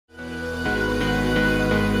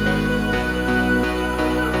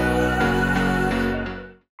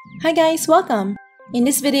Hi guys, welcome! In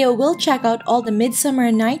this video, we'll check out all the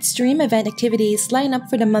Midsummer Night Dream event activities lined up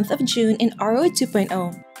for the month of June in RO 2.0.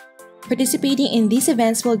 Participating in these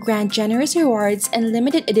events will grant generous rewards and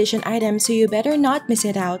limited edition items, so you better not miss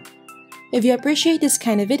it out. If you appreciate this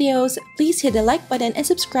kind of videos, please hit the like button and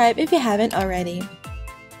subscribe if you haven't already.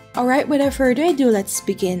 Alright, without further ado, let's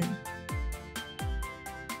begin.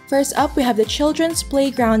 First up, we have the Children's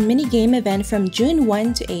Playground minigame event from June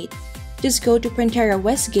 1 to 8. Just go to Frontera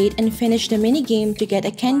Westgate and finish the minigame to get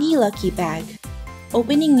a Candy Lucky Bag.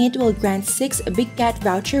 Opening it will grant 6 Big Cat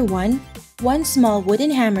Voucher 1, 1 small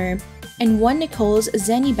wooden hammer, and 1 Nicole's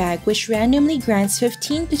Zenny Bag, which randomly grants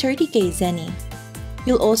 15 to 30k Zenny.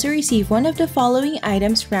 You'll also receive one of the following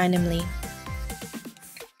items randomly.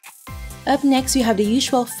 Up next, we have the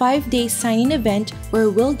usual 5-day sign-in event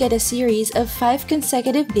where we'll get a series of 5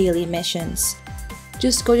 consecutive daily missions.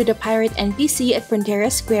 Just go to the Pirate NPC at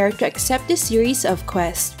Frontera Square to accept this series of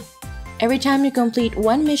quests. Every time you complete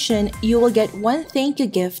one mission, you will get one thank you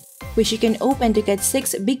gift, which you can open to get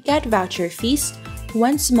 6 Big Cat Voucher Feast,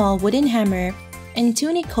 1 small wooden hammer, and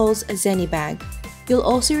 2 Nicole's Zenny Bag. You'll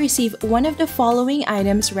also receive one of the following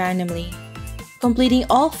items randomly. Completing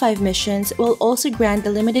all 5 missions will also grant the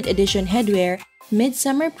limited edition headwear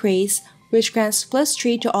Midsummer Praise, which grants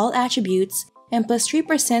 +3 to all attributes and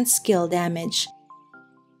 +3% skill damage.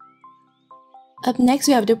 Up next,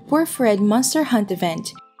 we have the Poor Fred Monster Hunt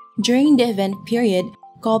event. During the event period,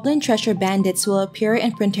 Goblin Treasure Bandits will appear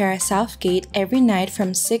in Frontera Southgate every night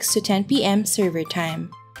from 6 to 10 PM server time.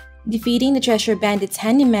 Defeating the Treasure Bandits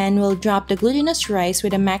handyman will drop the glutinous rice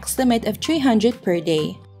with a max limit of 300 per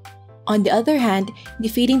day. On the other hand,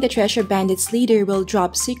 defeating the Treasure Bandits leader will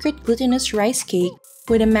drop secret glutinous rice cake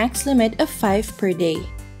with a max limit of 5 per day.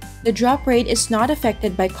 The drop rate is not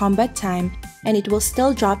affected by combat time, and it will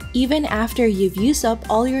still drop even after you've used up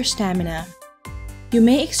all your stamina. You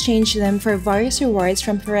may exchange them for various rewards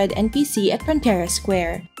from Fred NPC at Frontera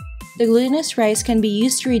Square. The glutinous rice can be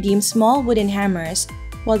used to redeem small wooden hammers,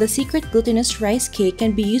 while the secret glutinous rice cake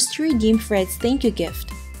can be used to redeem Fred's thank you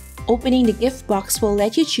gift. Opening the gift box will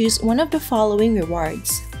let you choose one of the following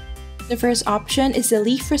rewards. The first option is the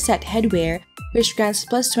Leaf Reset Headwear, which grants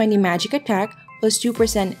 +20 magic attack,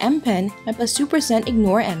 +2% M-Pen, and +2%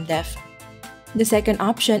 Ignore M-Def. The second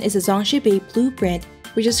option is the Zongshi Bay Blueprint,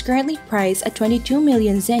 which is currently priced at 22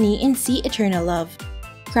 million Zenny in Sea Eternal Love.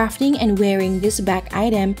 Crafting and wearing this back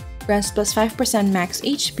item grants +5% max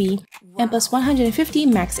HP and +150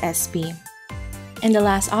 max SP. And the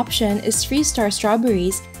last option is 3-star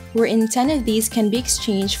Strawberries, wherein 10 of these can be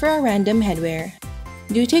exchanged for a random headwear.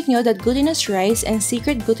 Do take note that glutinous rice and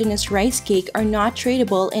secret glutinous rice cake are not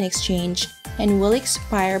tradable in exchange and will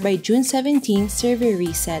expire by June 17 server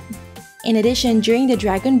reset. In addition, during the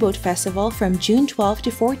Dragon Boat Festival from June 12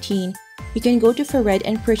 to 14, you can go to Fred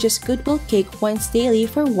and purchase Goodwill Cake once daily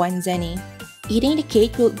for 1 Zenny. Eating the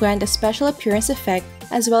cake will grant a special appearance effect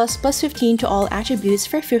as well as +15 to all attributes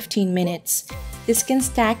for 15 minutes. This can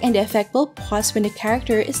stack and the effect will pause when the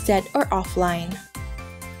character is dead or offline.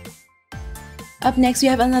 Up next, we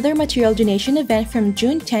have another material donation event from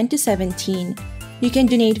June 10 to 17. You can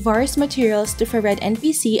donate various materials to Fred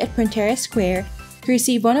NPC at Frontera Square to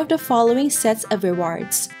receive one of the following sets of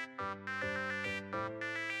rewards.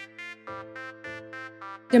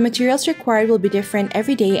 The materials required will be different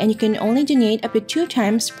every day and you can only donate up to 2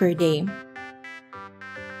 times per day.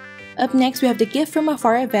 Up next, we have the Gift from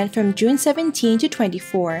Afar event from June 17 to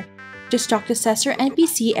 24. Just talk to Cesar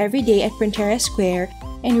NPC every day at Frontera Square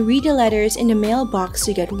and read the letters in the mailbox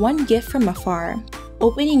to get 1 gift from afar.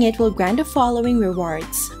 Opening it will grant the following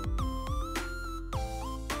rewards.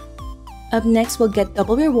 Up next, we'll get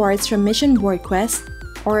double rewards from Mission Board Quest,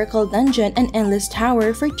 Oracle Dungeon, and Endless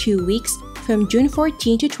Tower for 2 weeks from June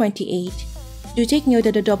 14 to 28. Do take note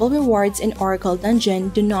that the double rewards in Oracle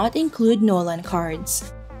Dungeon do not include Nolan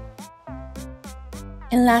cards.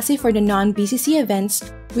 And lastly, for the non-BCC events,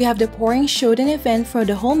 we have the Pouring Showdown event for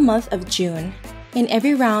the whole month of June. In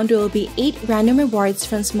every round, there will be 8 random rewards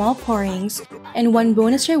from Small Pourings and 1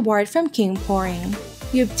 bonus reward from King Pouring.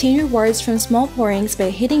 You obtain rewards from Small Pourings by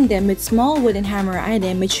hitting them with small wooden hammer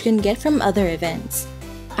item, which you can get from other events.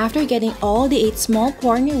 After getting all the 8 Small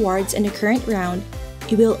Pouring rewards in the current round,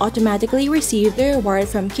 you will automatically receive the reward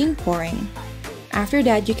from King Pouring. After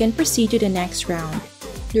that, you can proceed to the next round.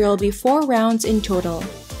 There will be 4 rounds in total.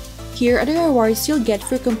 Here are the rewards you'll get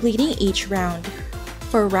for completing each round.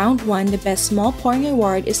 For round 1, the best Small Pouring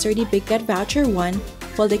reward is 30 Big Cat Voucher 1,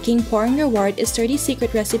 while the King Pouring reward is 30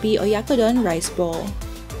 Secret Recipe Oyakodon Rice Bowl.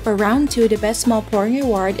 For round 2, the best Small Pouring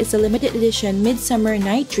reward is the limited edition Midsummer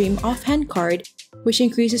Night Dream offhand card, which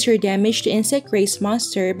increases your damage to insect race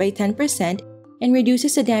monster by 10% and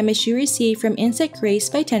reduces the damage you receive from insect rays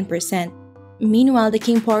by 10%. Meanwhile, the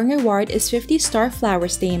king pouring reward is 50 star flower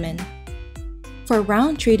stamen. For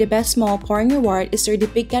round 3, the best small pouring reward is 30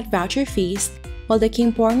 Big Cat voucher feast, while the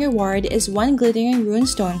king pouring reward is 1 glittering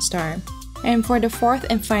runestone star. And for the 4th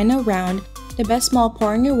and final round, the best small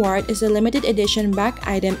pouring reward is a limited edition back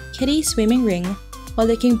item Kitty Swimming Ring, while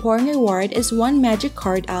the king pouring reward is 1 magic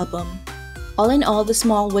card album. All in all, the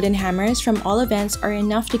small wooden hammers from all events are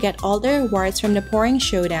enough to get all the rewards from the pouring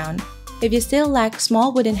showdown. If you still lack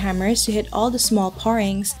small wooden hammers to hit all the small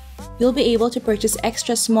pourings, you'll be able to purchase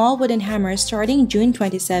extra small wooden hammers starting June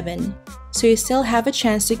 27. So you still have a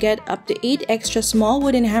chance to get up to 8 extra small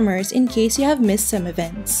wooden hammers in case you have missed some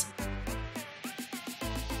events.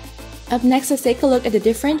 Up next, let's take a look at the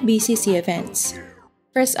different BCC events.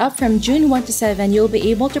 First up, from June 1 to 7, you'll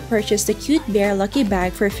be able to purchase the Cute Bear Lucky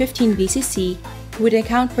Bag for 15 BCC with an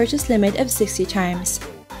account purchase limit of 60 times.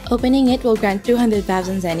 Opening it will grant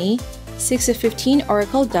 200,000 Zenny, 6 to 15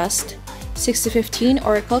 Oracle Dust, 6 to 15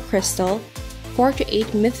 Oracle Crystal, 4 to 8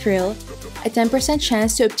 Mithril, a 10%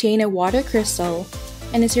 chance to obtain a Water Crystal,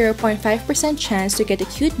 and a 0.5% chance to get a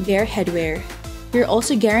Cute Bear Headwear. You're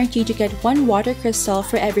also guaranteed to get 1 Water Crystal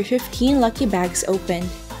for every 15 lucky bags opened.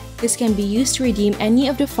 This can be used to redeem any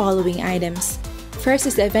of the following items. First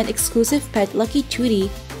is the event-exclusive pet Lucky Tootie,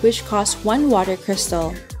 which costs 1 Water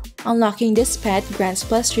Crystal. Unlocking this pet grants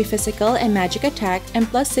 +3 physical and magic attack and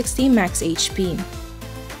 +60 max HP.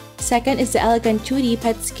 Second is the Elegant Tootie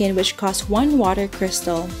pet skin, which costs 1 Water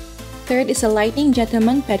Crystal. Third is the Lightning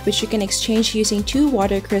Gentleman pet, which you can exchange using 2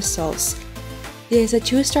 Water Crystals. This is a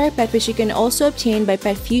 2-star pet which you can also obtain by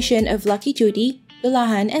pet fusion of Lucky Tootie,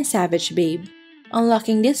 Dulahan, and Savage Babe.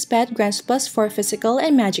 Unlocking this pet grants +4 physical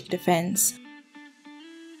and magic defense.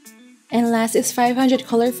 And last is 500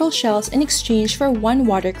 colorful shells in exchange for 1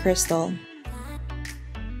 Water Crystal.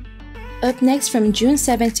 Up next, from June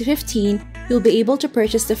 7 to 15, you'll be able to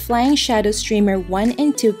purchase the Flying Shadow Streamer 1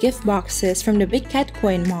 and 2 gift boxes from the Big Cat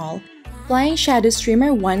Coin Mall. Flying Shadow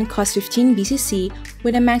Streamer 1 costs 15 BCC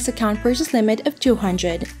with a max account purchase limit of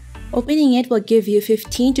 200. Opening it will give you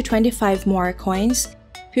 15 to 25 more coins,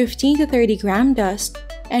 15 to 30 gram dust,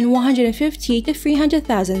 and 150 to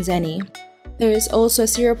 300,000 Zenny. There is also a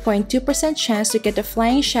 0.2% chance to get the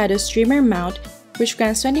Flying Shadow Streamer mount, which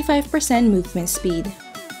grants 25% movement speed.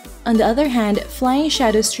 On the other hand, Flying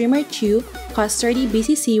Shadow Streamer 2 costs 30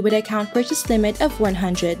 BCC with an account purchase limit of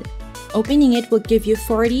 100. Opening it will give you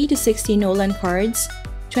 40 to 60 Nolan cards,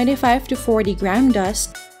 25 to 40 gram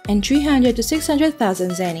dust, and 300 to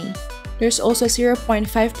 600,000 Zenny. There's also a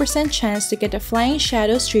 0.5% chance to get a Flying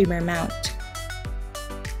Shadow Streamer mount.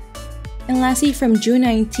 And lastly, from June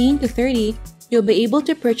 19 to 30, you'll be able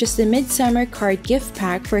to purchase the Midsummer Card Gift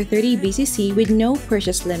Pack for 30 BCC with no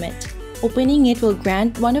purchase limit. Opening it will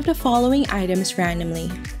grant one of the following items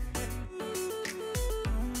randomly.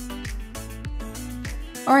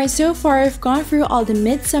 Alright, so far I've gone through all the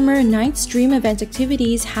Midsummer Night Dream event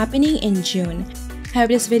activities happening in June. I hope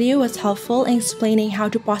this video was helpful in explaining how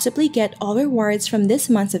to possibly get all rewards from this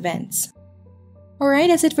month's events. Alright,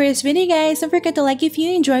 that's it for this video guys. Don't forget to like if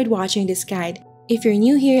you enjoyed watching this guide. If you're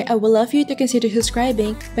new here, I would love you to consider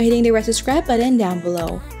subscribing by hitting the red subscribe button down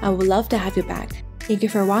below. I would love to have you back. Thank you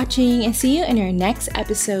for watching and see you in our next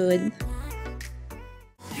episode.